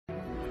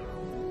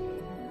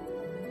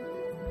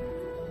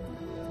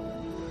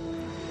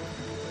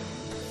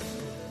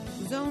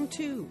Zone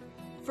 2,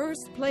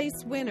 first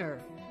place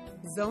winner,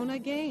 Xona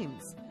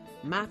Games,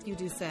 Matthew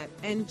Doucette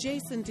and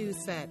Jason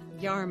Doucette,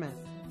 Yarmouth.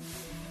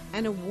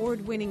 An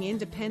award-winning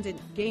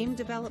independent game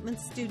development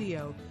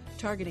studio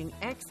targeting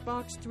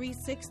Xbox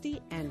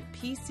 360 and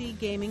PC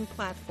gaming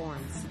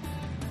platforms.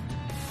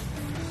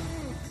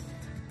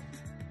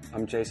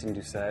 I'm Jason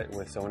Doucette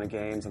with Xona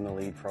Games. I'm the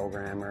lead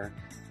programmer,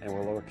 and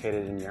we're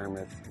located in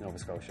Yarmouth, Nova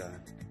Scotia.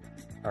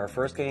 Our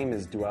first game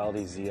is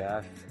Duality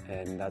ZF,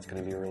 and that's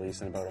going to be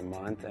released in about a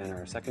month. And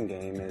our second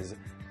game is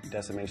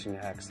Decimation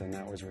X, and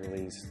that was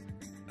released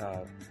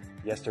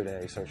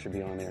yesterday, so it should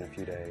be on there in a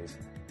few days.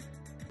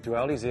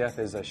 Duality ZF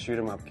is a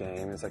shoot-'em-up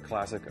game. It's a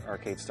classic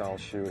arcade-style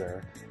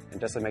shooter, and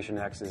Decimation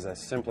X is a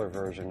simpler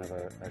version of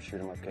a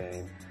shoot-'em-up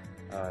game,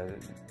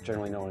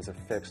 generally known as a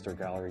fixed or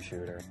gallery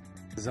shooter.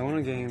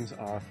 Xona Games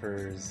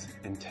offers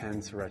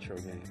intense retro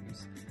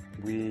games.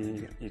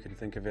 You can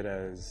think of it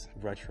as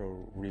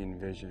retro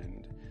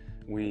re-envisioned.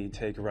 We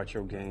take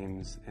retro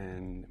games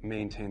and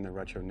maintain the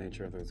retro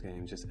nature of those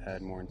games, just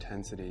add more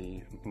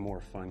intensity,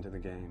 more fun to the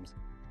games.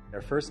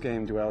 Our first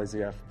game, Duality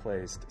ZF,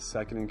 placed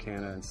second in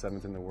Canada and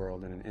seventh in the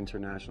world in an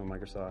international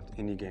Microsoft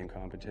indie game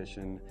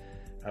competition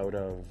out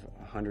of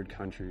 100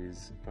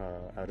 countries,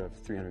 out of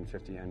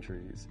 350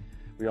 entries.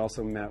 We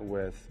also met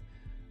with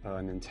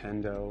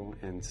Nintendo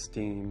and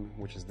Steam,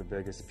 which is the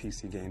biggest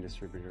PC game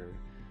distributor,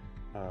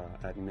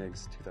 at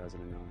MIGS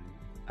 2009.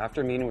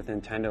 After meeting with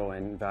Nintendo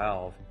and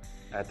Valve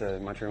at the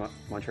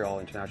Montreal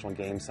International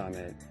Game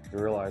Summit, we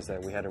realized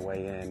that we had to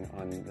weigh in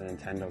on the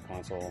Nintendo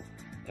console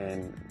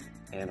and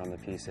on the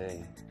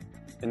PC.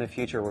 In the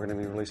future, we're going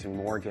to be releasing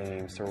more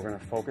games, so we're going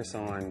to focus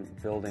on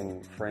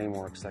building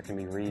frameworks that can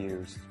be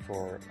reused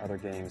for other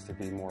games to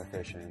be more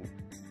efficient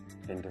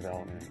in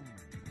development.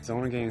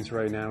 Xona Games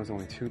right now is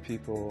only 2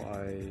 people.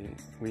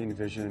 We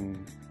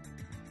envision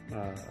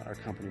our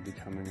company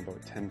becoming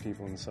about 10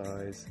 people in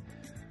size,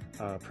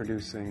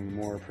 producing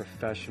more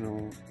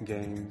professional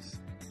games,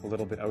 a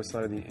little bit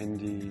outside of the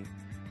indie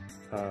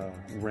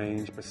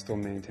range, but still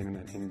maintaining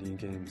that indie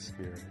game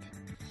spirit.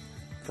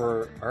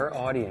 For our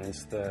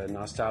audience, the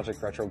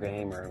nostalgic retro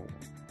gamer,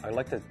 I'd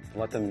like to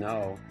let them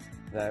know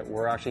that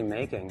we're actually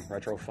making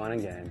retro fun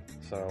again.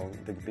 So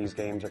these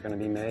games are going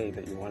to be made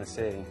that you want to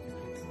see.